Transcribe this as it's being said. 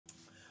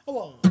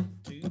1,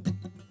 2.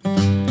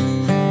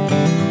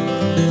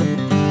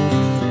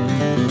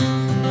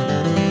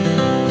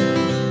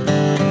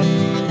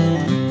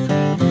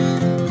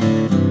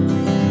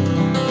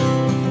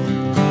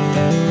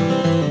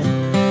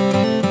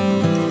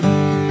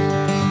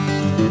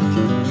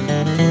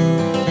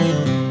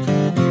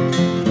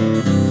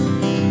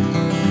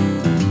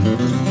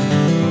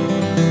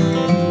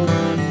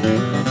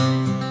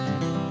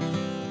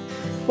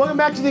 Welcome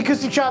back to the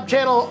Acoustic Shoppe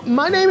channel.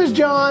 My name is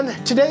John.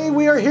 Today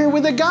we are here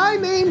with a guy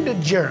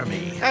named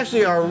Jeremy.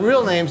 Actually, our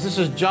real names, this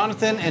is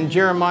Jonathan and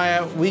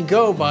Jeremiah. We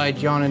go by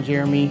John and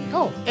Jeremy.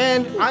 Oh.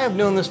 And I have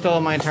known this fellow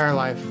my entire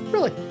life.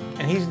 Really?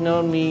 And he's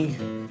known me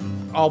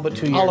all but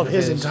 2 years. All of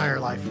his entire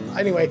life.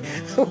 Anyway,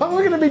 what we're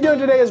going to be doing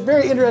today is a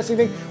very interesting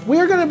thing. We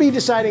are going to be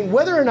deciding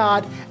whether or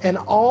not an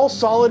all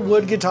solid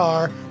wood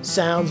guitar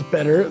sounds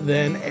better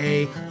than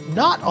a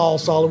not all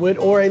solid wood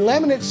or a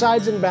laminate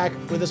sides and back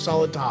with a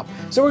solid top.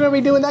 So we're going to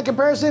be doing that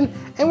comparison,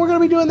 and we're going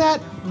to be doing that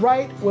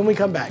right when we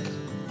come back.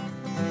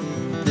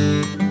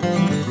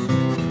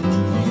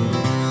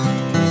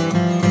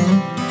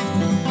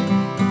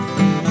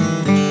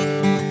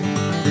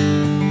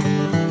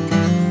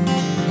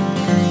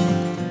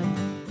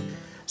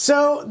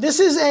 So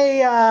this is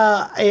a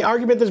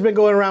argument that's been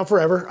going around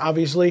forever,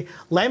 obviously.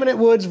 Laminate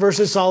woods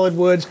versus solid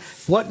woods.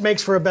 What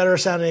makes for a better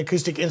sounding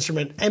acoustic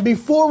instrument? And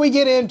before we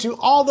get into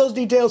all those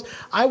details,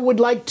 I would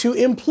like to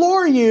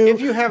implore you,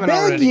 if you haven't beg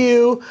already,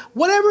 you,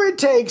 whatever it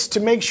takes to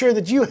make sure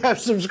that you have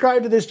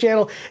subscribed to this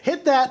channel,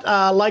 hit that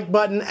like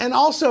button, and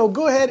also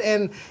go ahead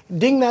and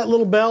ding that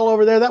little bell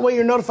over there. That way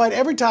you're notified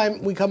every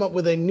time we come up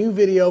with a new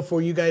video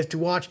for you guys to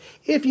watch.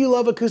 If you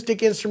love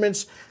acoustic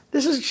instruments,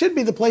 should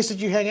be the place that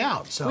you hang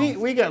out. So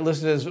we got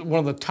listed as one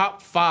of the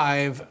top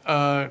 5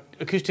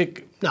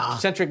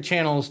 acoustic-centric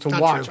channels to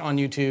watch on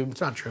YouTube. It's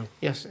not true.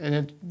 Yes, and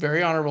it's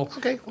very honorable.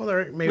 Okay, well,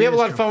 maybe we have a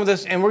lot of fun with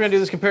this, and we're going to do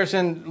this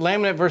comparison: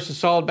 laminate versus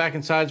solid back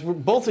and sides.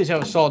 Both of these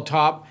have a solid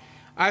top.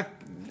 A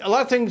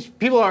lot of things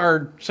people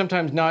are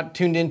sometimes not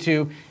tuned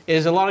into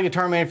is a lot of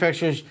guitar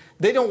manufacturers,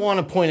 they don't want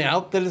to point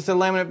out that it's a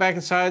laminate back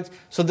and sides,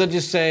 so they'll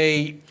just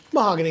say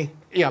mahogany.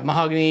 Yeah,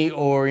 mahogany,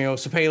 or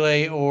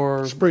sapele,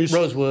 or spruce,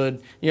 rosewood.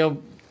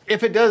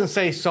 If it doesn't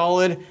say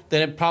solid,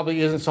 then it probably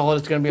isn't solid.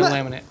 It's going to be a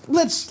laminate.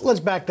 Let's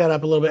back that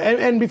up a little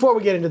bit. And before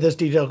we get into this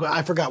detail,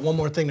 I forgot one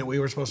more thing that we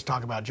were supposed to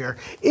talk about, Jer.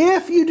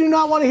 If you do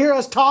not want to hear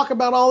us talk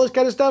about all this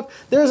kind of stuff,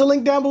 there's a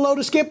link down below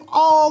to skip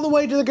all the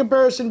way to the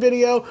comparison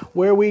video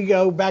where we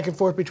go back and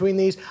forth between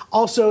these.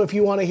 Also, if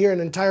you want to hear an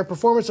entire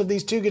performance of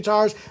these two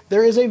guitars,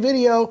 there is a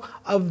video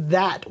of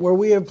that where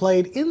we have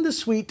played in the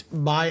suite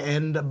by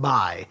and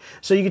by.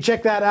 So you can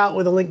check that out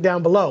with a link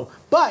down below.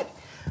 But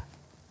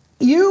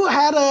you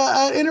had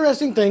an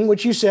interesting thing,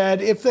 which you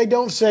said, if they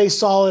don't say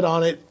solid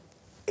on it,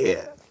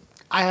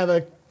 I have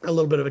a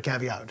little bit of a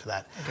caveat to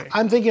that. Okay.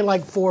 I'm thinking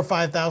like $4,000 or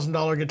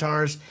 $5,000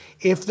 guitars.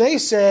 If they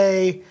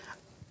say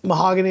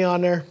mahogany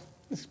on there,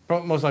 it's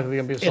most likely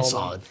going to be a solid. It's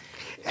solid.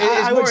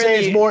 I would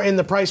say it's more in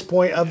the price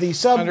point of the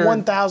sub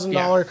 $1,000,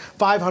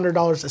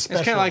 $500 especially.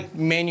 It's kind of like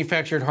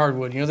manufactured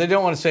hardwood. They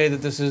don't want to say that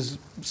this is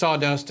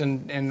sawdust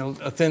and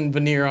a thin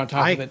veneer on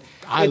top of it.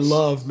 I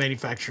love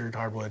manufactured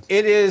hardwood.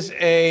 It is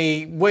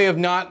a way of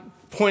not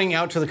pointing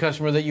out to the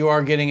customer that you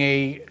are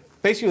getting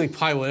basically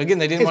plywood. Again,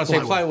 they didn't want to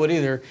say plywood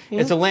either. Mm-hmm.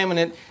 It's a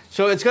laminate.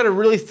 So it's got a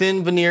really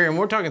thin veneer, and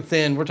we're talking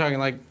thin. We're talking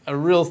like a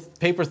real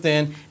paper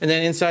thin. And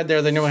then inside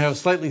there, they normally have a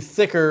slightly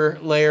thicker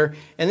layer.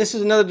 And this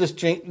is another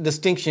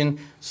distinction.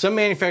 Some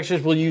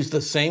manufacturers will use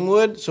the same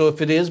wood. So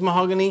if it is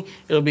mahogany,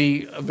 it'll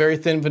be a very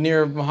thin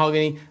veneer of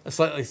mahogany, a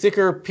slightly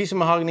thicker piece of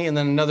mahogany, and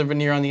then another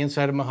veneer on the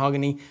inside of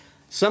mahogany.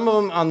 Some of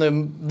them, on the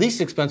least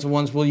expensive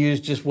ones, will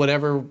use just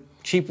whatever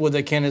cheap wood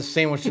they can is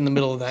sandwiched in the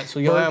middle of that. So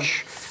you'll have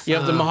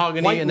the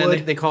mahogany, and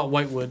then they call it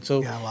white wood.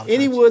 So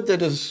any wood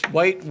that is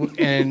white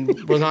and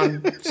was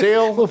on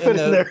sale will fit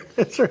in there.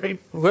 That's right.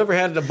 Whoever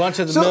had a bunch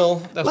at the mill,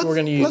 that's what we're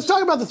going to use. Let's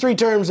talk about the 3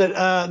 terms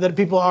that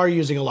people are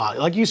using a lot.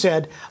 Like you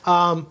said,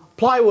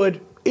 plywood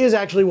is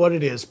actually what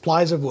it is,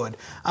 plies of wood.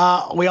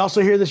 We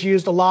also hear this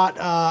used a lot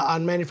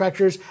on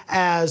manufacturers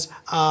as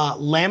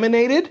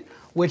laminated,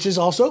 which is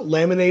also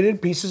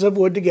laminated pieces of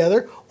wood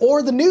together,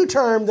 or the new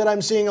term that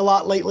I'm seeing a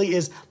lot lately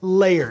is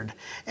layered.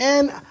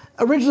 And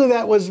originally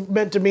that was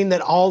meant to mean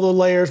that all the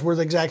layers were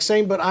the exact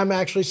same, but I'm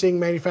actually seeing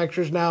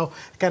manufacturers now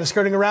kind of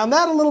skirting around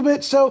that a little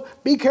bit, so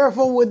be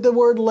careful with the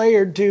word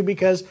layered too,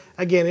 because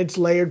again, it's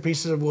layered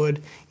pieces of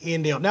wood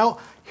in deal. Now,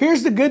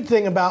 here's the good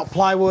thing about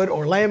plywood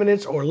or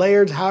laminates or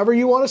layers, however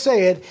you want to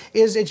say it,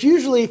 is it's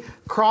usually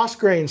cross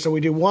grain. So we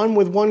do one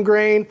with one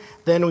grain,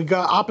 then we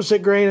got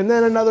opposite grain, and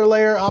then another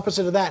layer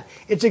opposite of that.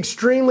 It's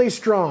extremely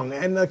strong.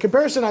 And the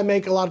comparison I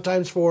make a lot of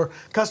times for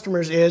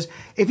customers is,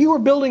 if you were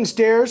building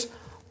stairs,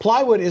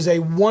 Plywood is a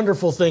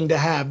wonderful thing to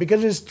have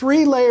because it's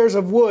 3 layers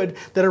of wood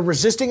that are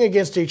resisting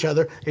against each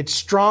other. It's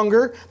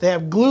stronger. They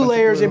have glue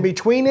layers in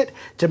between it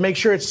to make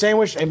sure it's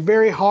sandwiched, and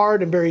very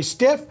hard and very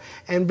stiff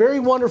and very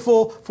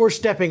wonderful for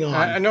stepping on.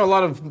 I know a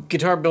lot of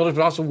guitar builders,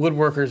 but also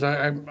woodworkers.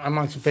 I'm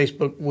on some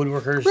Facebook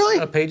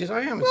woodworkers pages.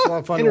 I am. It's a lot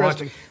of fun to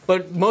watch.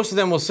 But most of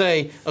them will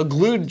say a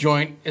glued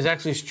joint is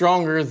actually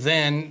stronger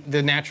than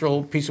the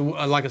natural piece of,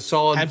 like a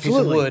solid piece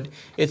of wood.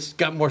 It's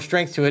got more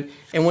strength to it.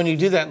 And when you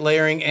do that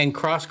layering and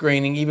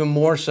cross-graining, even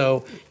more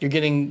so, you're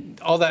getting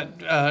all that,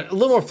 a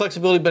little more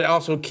flexibility, but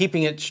also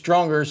keeping it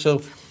stronger.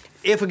 So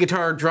if a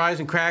guitar dries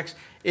and cracks,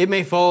 it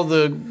may follow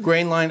the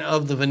grain line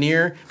of the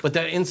veneer, but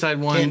that inside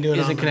one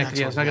isn't connected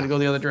yet. It's not going to go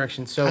the other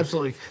direction. So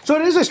absolutely. So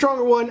it is a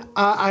stronger one.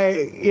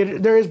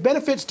 There is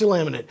benefits to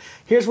laminate.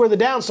 Here's where the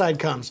downside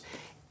comes.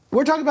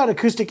 We're talking about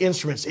acoustic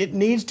instruments. It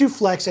needs to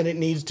flex and it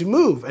needs to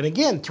move. And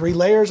again, 3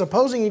 layers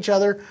opposing each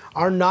other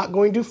are not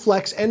going to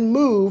flex and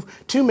move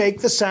to make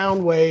the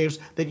sound waves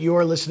that you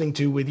are listening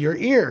to with your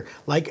ear,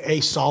 like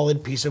a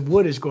solid piece of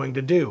wood is going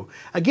to do.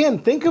 Again,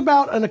 think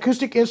about an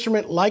acoustic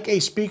instrument like a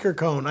speaker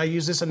cone. I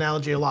use this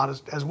analogy a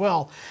lot as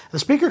well. The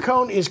speaker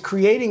cone is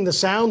creating the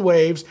sound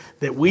waves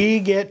that we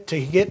get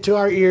to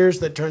our ears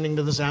that turn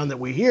into the sound that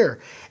we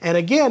hear. And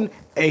again,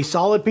 a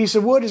solid piece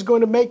of wood is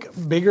going to make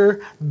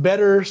bigger,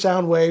 better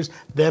sound waves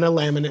than a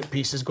laminate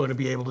piece is going to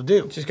be able to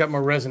do. It's just got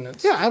more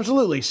resonance. Yeah,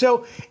 absolutely.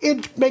 So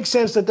it makes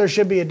sense that there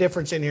should be a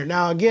difference in here.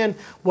 Now, again,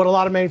 what a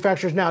lot of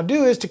manufacturers now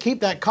do is to keep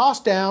that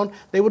cost down,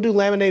 they will do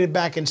laminated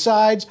back and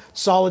sides,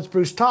 solid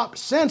spruce top.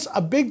 Since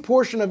a big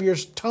portion of your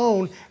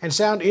tone and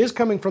sound is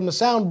coming from the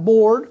sound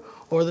board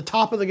or the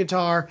top of the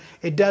guitar,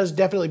 it does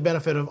definitely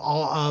benefit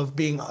of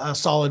being a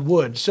solid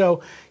wood.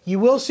 So you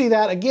will see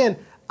that. Again,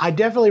 I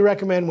definitely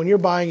recommend when you're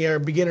buying a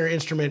beginner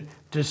instrument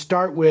to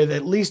start with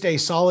at least a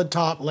solid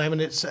top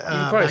laminate you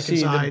can probably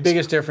see the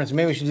biggest difference.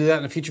 Maybe we should do that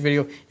in a future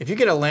video. If you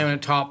get a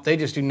laminate top, they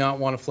just do not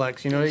want to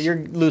flex. You know, you're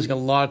losing a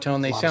lot of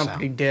tone. They sound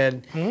pretty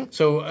dead.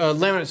 So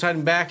laminate side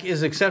and back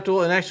is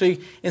acceptable. And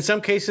actually, in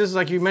some cases,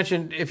 like you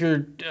mentioned, if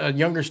you're a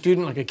younger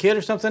student, like a kid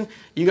or something,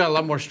 you got a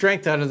lot more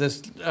strength out of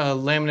this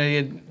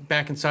laminated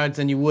back and sides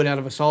than you would out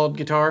of a solid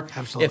guitar.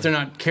 Absolutely. If they're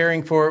not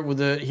caring for it with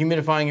the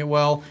humidifying it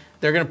well,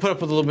 they're going to put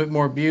up with a little bit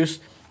more abuse.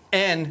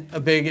 And a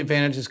big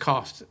advantage is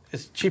cost.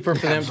 It's cheaper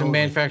for them to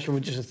manufacture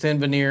with just a thin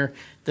veneer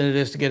than it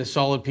is to get a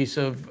solid piece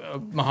of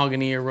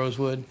mahogany or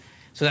rosewood.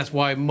 So that's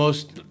why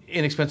most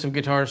inexpensive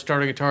guitars,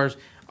 starter guitars,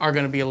 are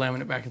going to be a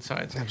laminate back and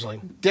sides.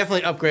 Absolutely.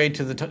 Definitely upgrade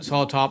to the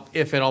solid top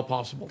if at all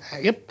possible.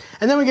 Yep.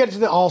 And then we get to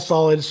the all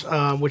solids,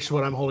 which is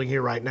what I'm holding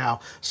here right now.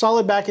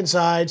 Solid back and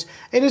sides.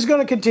 It is going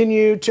to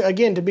continue to,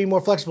 again, to be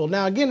more flexible.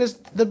 Now, again,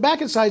 the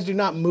back and sides do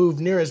not move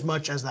near as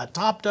much as that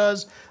top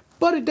does,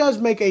 but it does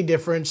make a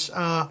difference.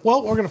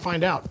 Well, we're going to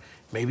find out.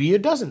 Maybe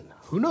it doesn't.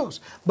 Who knows?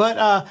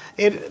 But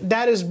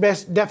that has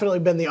definitely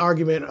been the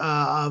argument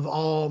of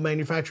all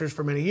manufacturers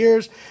for many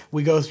years.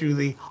 We go through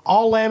the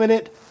all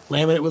laminate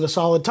with a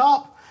solid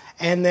top,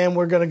 and then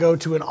we're going to go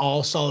to an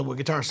all solid wood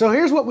guitar. So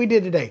here's what we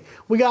did today.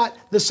 We got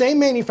the same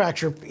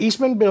manufacturer.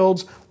 Eastman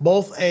builds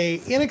both a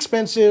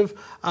inexpensive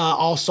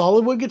all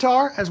solid wood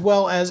guitar as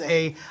well as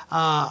a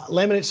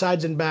laminate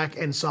sides and back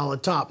and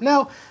solid top.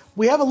 Now,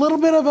 we have a little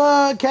bit of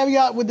a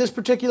caveat with this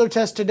particular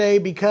test today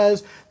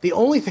because the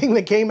only thing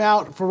that came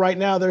out for right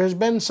now, there has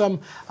been some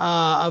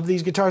of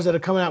these guitars that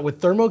have come out with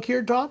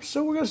thermo-cured tops.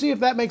 So we're going to see if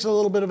that makes a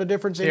little bit of a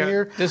difference in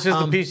here. This is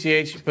the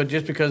PCH, but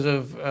just because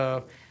of,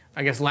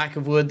 I guess, lack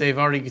of wood, they've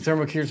already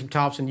thermo-cured some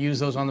tops and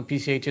used those on the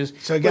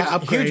PCHs. So you got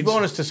upgrades. Huge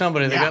bonus to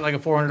somebody. They got like a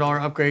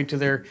 $400 upgrade to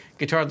their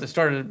guitar that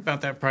started at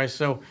about that price.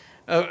 So.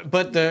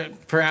 But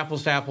for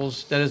apples to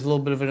apples, that is a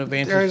little bit of an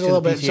advantage. There is a little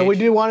bit. So we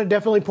do want to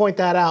definitely point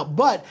that out.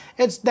 But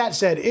that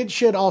said, it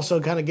should also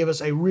kind of give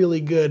us a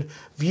really good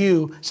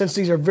view since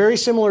these are very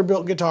similar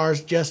built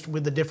guitars just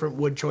with the different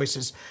wood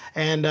choices.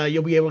 And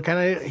you'll be able to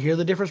kind of hear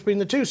the difference between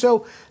the two.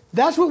 So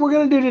that's what we're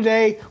going to do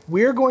today.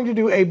 We're going to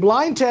do a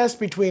blind test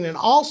between an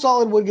all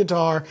solid wood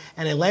guitar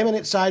and a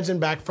laminate sides and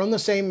back from the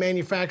same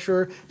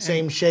manufacturer,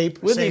 same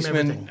shape, with same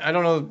Eastman, everything. I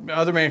don't know,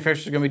 other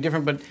manufacturers are going to be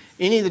different, but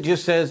any that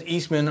just says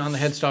Eastman on the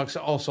headstock's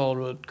all solid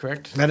wood,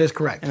 correct? That is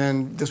correct. And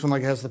then this one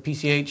like has the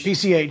PCH.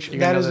 PCH,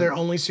 that is their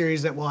only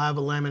series that will have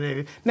a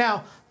laminated.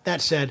 Now,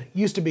 that said,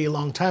 used to be a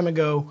long time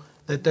ago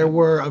that there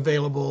were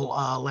available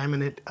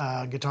laminate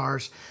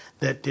guitars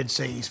that did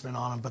say Eastman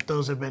on them, but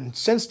those have been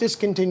since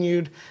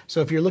discontinued.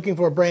 So if you're looking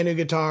for a brand new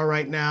guitar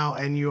right now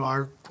and you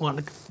are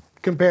wanting to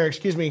compare,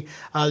 the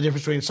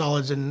difference between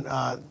solids, and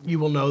you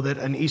will know that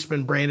an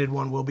Eastman branded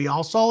one will be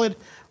all solid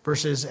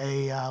versus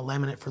a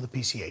laminate for the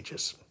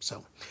PCHs.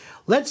 So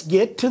let's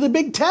get to the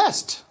big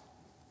test.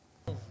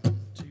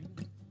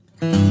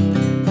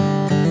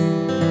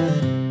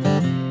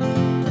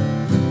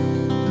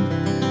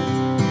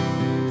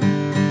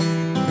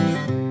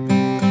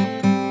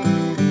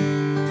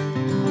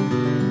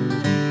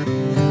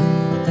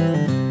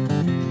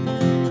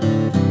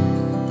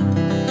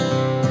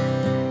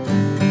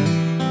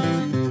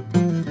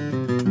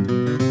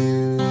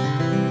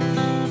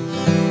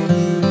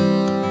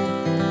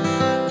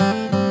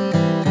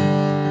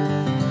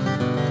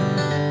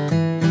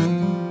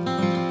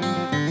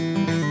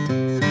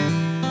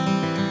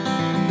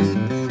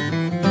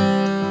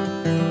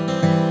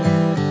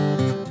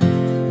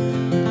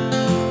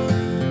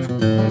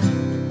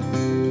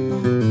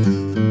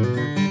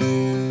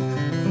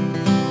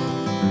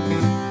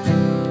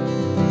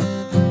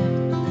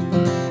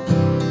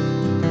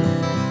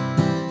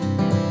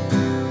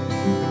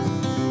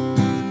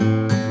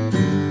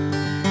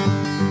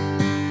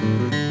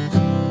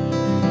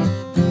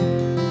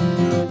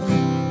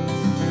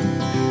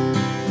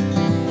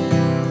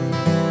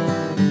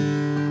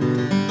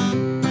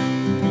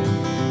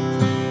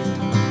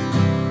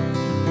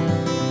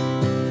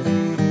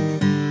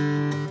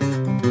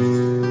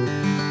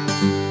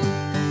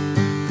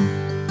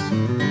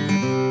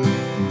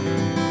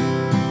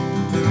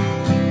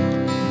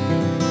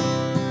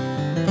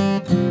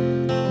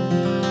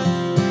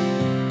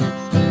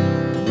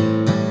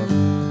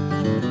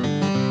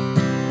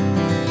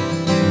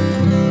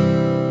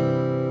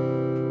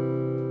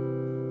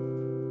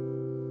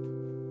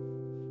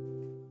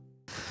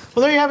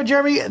 Well, there you have it,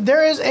 Jeremy.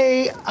 There is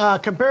a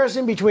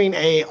comparison between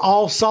a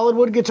all solid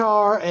wood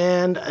guitar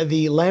and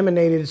the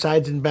laminated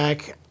sides and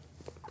back.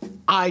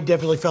 I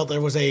definitely felt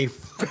there was a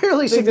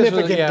fairly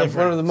significant difference.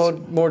 One of the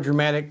more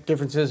dramatic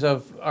differences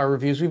of our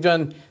reviews. We've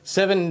done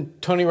 7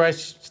 Tony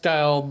Rice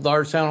style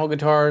large sound hole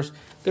guitars.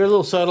 They're a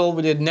little subtle.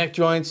 We did neck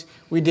joints.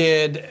 We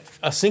did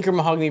a sinker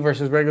mahogany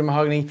versus regular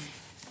mahogany.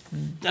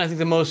 I think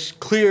the most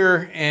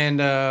clear and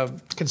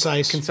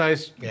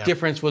concise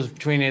difference was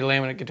between a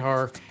laminate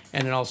guitar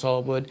and an all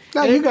solid wood.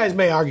 Now, you guys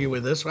may argue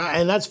with this,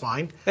 and that's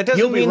fine. That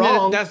doesn't mean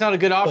that that's not a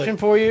good option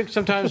for you.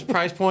 Sometimes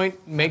price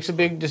point makes a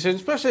big decision,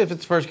 especially if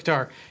it's the first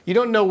guitar. You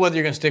don't know whether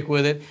you're going to stick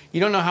with it. You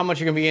don't know how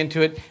much you're going to be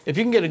into it. If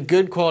you can get a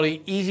good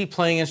quality, easy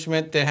playing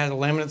instrument that has a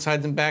laminate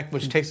sides and back,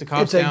 which takes the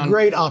cost down. It's a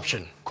great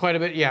option. Quite a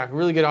bit, yeah,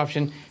 really good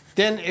option.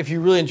 Then, if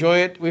you really enjoy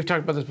it, we've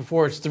talked about this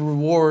before, it's the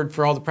reward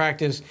for all the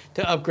practice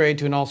to upgrade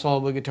to an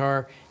all-solid wood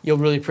guitar. You'll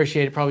really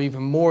appreciate it probably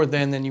even more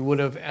than you would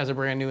have as a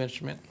brand new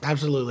instrument.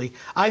 Absolutely.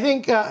 I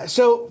think,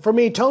 so for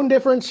me, tone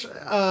difference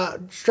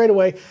straight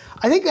away,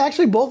 I think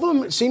actually both of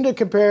them seem to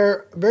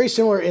compare very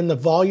similar in the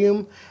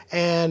volume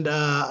and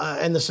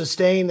the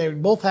sustain. They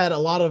both had a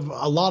lot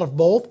of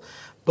both,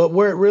 but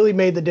where it really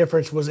made the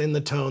difference was in the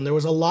tone. There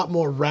was a lot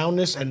more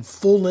roundness and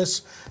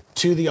fullness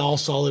to the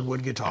all-solid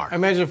wood guitar. I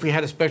imagine if we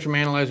had a spectrum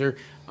analyzer,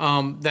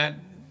 that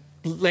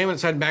laminate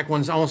side and back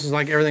one's almost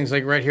like everything's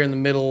like right here in the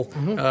middle,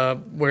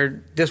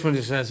 where this one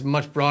just has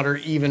much broader,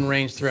 even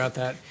range throughout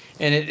that.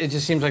 And it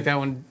just seems like that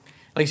one,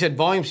 like you said,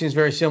 volume seems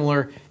very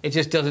similar. It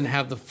just doesn't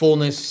have the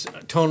fullness,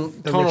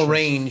 tonal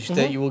range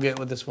that you will get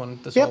with this one,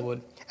 the solid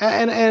wood.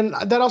 And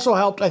that also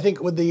helped, I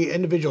think, with the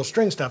individual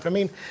string stuff. I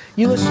mean,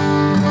 you listen...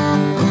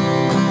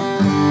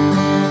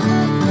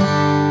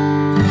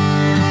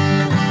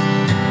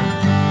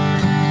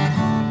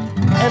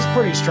 That's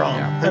pretty strong.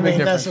 Yeah, I mean,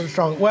 that's so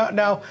strong. Well,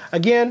 now,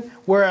 again,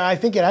 where I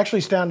think it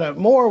actually stood out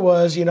more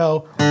was, you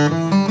know, in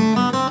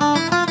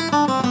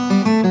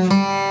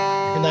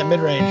that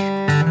mid-range.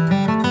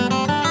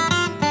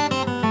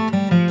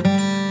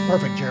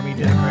 Perfect, Jeremy. You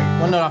did it great.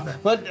 One note off.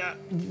 But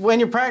when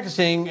you're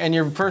practicing and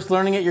you're first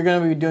learning it, you're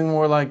going to be doing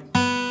more like...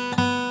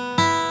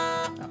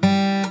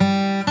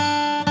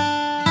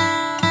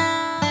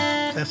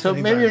 So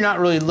maybe you're not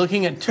really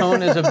looking at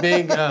tone as a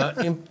big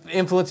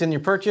influence in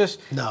your purchase.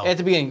 No. At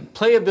the beginning,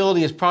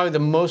 playability is probably the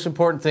most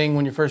important thing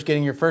when you're first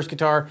getting your first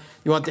guitar.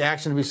 You want the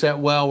action to be set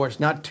well, where it's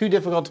not too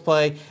difficult to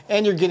play,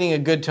 and you're getting a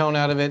good tone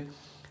out of it.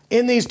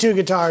 In these two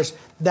guitars,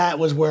 that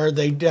was where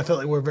they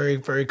definitely were very,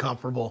 very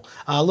comparable.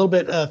 A little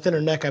bit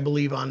thinner neck, I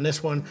believe, on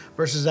this one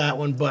versus that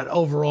one, but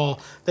overall,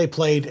 they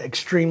played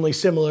extremely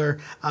similar.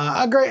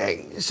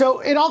 So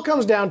it all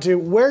comes down to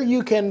where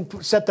you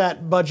can set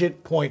that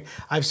budget point.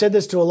 I've said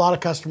this to a lot of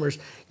customers.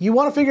 You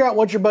want to figure out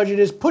what your budget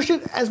is. Push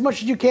it as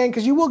much as you can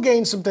because you will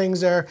gain some things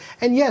there.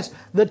 And yes,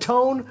 the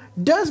tone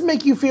does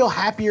make you feel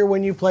happier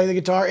when you play the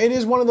guitar. It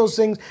is one of those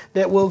things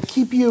that will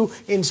keep you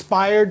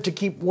inspired to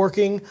keep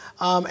working.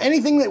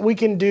 Anything that we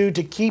can do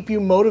to keep you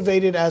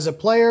motivated as a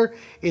player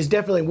is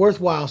definitely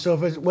worthwhile. So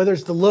whether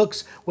it's the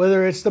looks,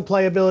 whether it's the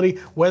playability,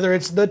 whether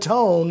it's the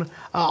tone,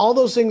 all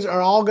those things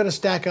are all going to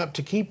stack up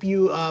to keep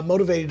you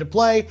motivated to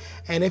play.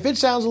 And if it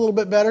sounds a little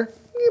bit better,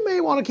 you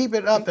may want to keep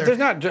it up there. There's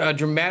not a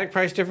dramatic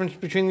price difference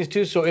between these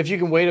two, so if you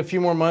can wait a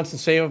few more months and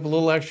save up a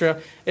little extra,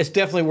 it's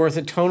definitely worth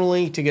it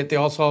tonally to get the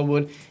all-solid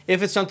wood.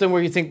 If it's something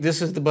where you think this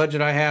is the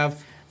budget I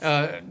have,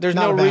 there's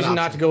no reason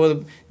not to go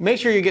with it. Make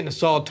sure you're getting a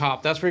solid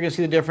top. That's where you're going to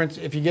see the difference.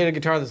 If you get a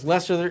guitar that's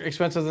less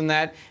expensive than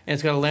that and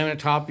it's got a laminate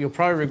top, you'll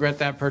probably regret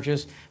that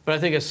purchase. But I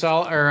think a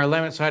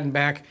laminate side and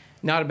back,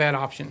 not a bad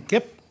option.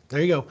 Yep,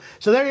 there you go.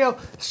 So there you go.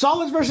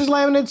 Solids versus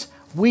laminates.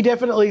 We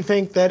definitely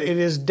think that it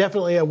is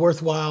definitely a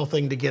worthwhile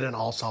thing to get an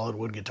all-solid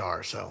wood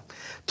guitar. So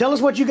tell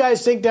us what you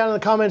guys think down in the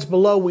comments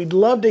below. We'd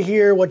love to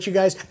hear what you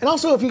guys... And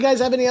also, if you guys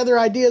have any other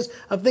ideas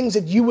of things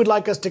that you would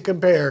like us to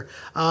compare,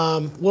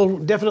 we'll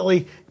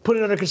definitely put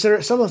it under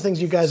consideration. Some of the things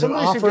you guys have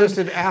offered... Somebody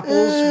suggested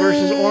apples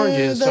versus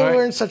oranges. They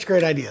weren't such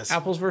great ideas.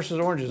 Apples versus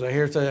oranges. I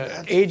hear it's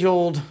an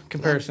age-old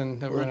comparison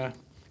that we're going to...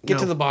 Get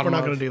to the bottom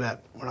of. We're not going to do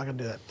that. We're not going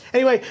to do that.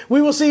 Anyway,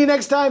 we will see you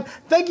next time.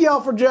 Thank you all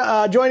for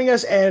joining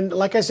us. And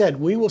like I said,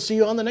 we will see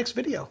you on the next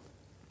video.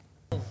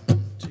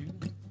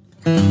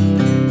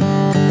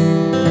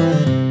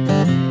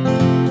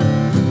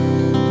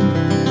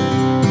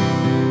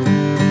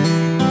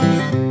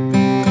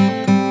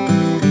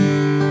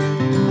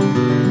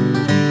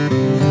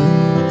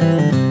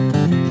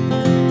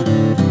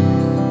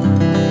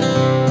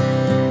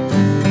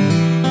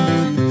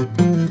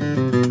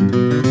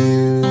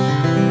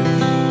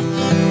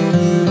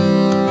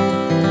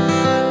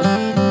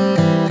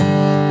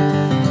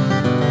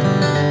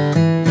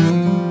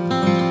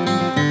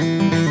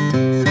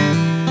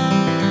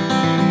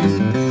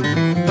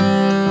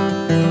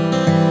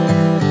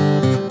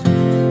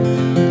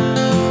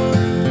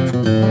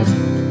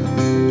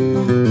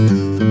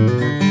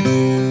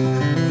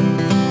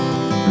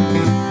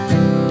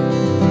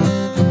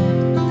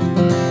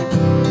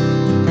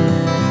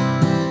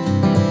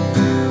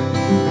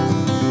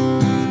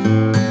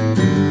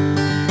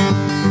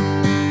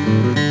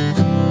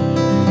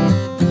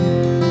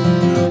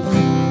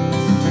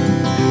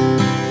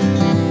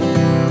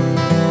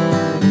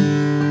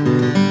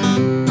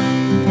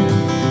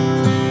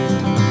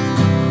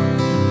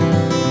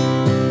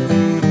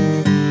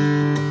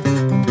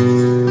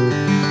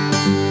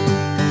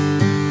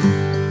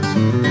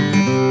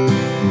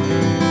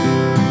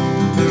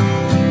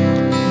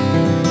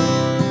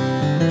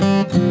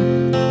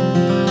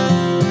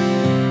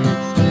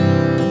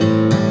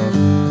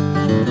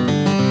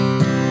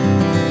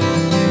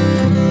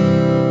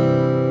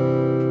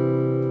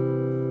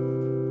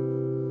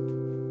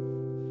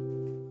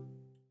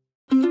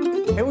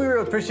 And we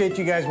really appreciate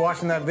you guys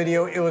watching that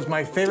video. It was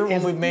my favorite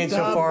one we've made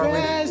so far.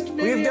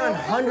 We've done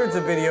hundreds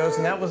of videos,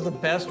 and that was the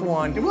best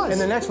one. It was. And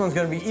the next one's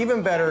going to be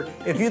even better.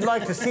 If you'd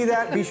like to see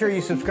that, be sure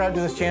you subscribe to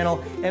this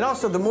channel. And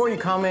also, the more you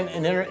comment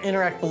and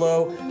interact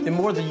below, the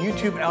more the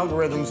YouTube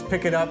algorithms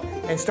pick it up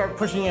and start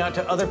pushing it out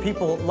to other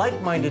people,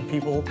 like-minded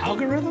people.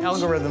 Algorithms?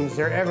 Algorithms.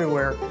 They're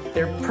everywhere.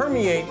 They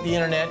permeate the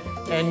internet,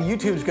 and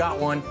YouTube's got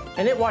one.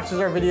 And it watches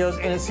our videos,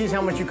 and it sees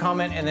how much you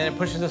comment, and then it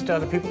pushes us to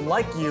other people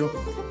like you.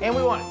 And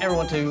we want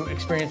everyone to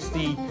experience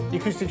the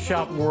Acoustic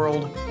Shop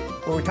world,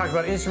 where we talk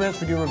about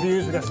instruments, we do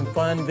reviews, we got some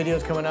fun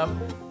videos coming up.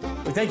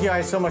 We thank you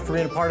guys so much for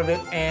being a part of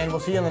it, and we'll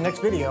see you in the next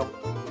video.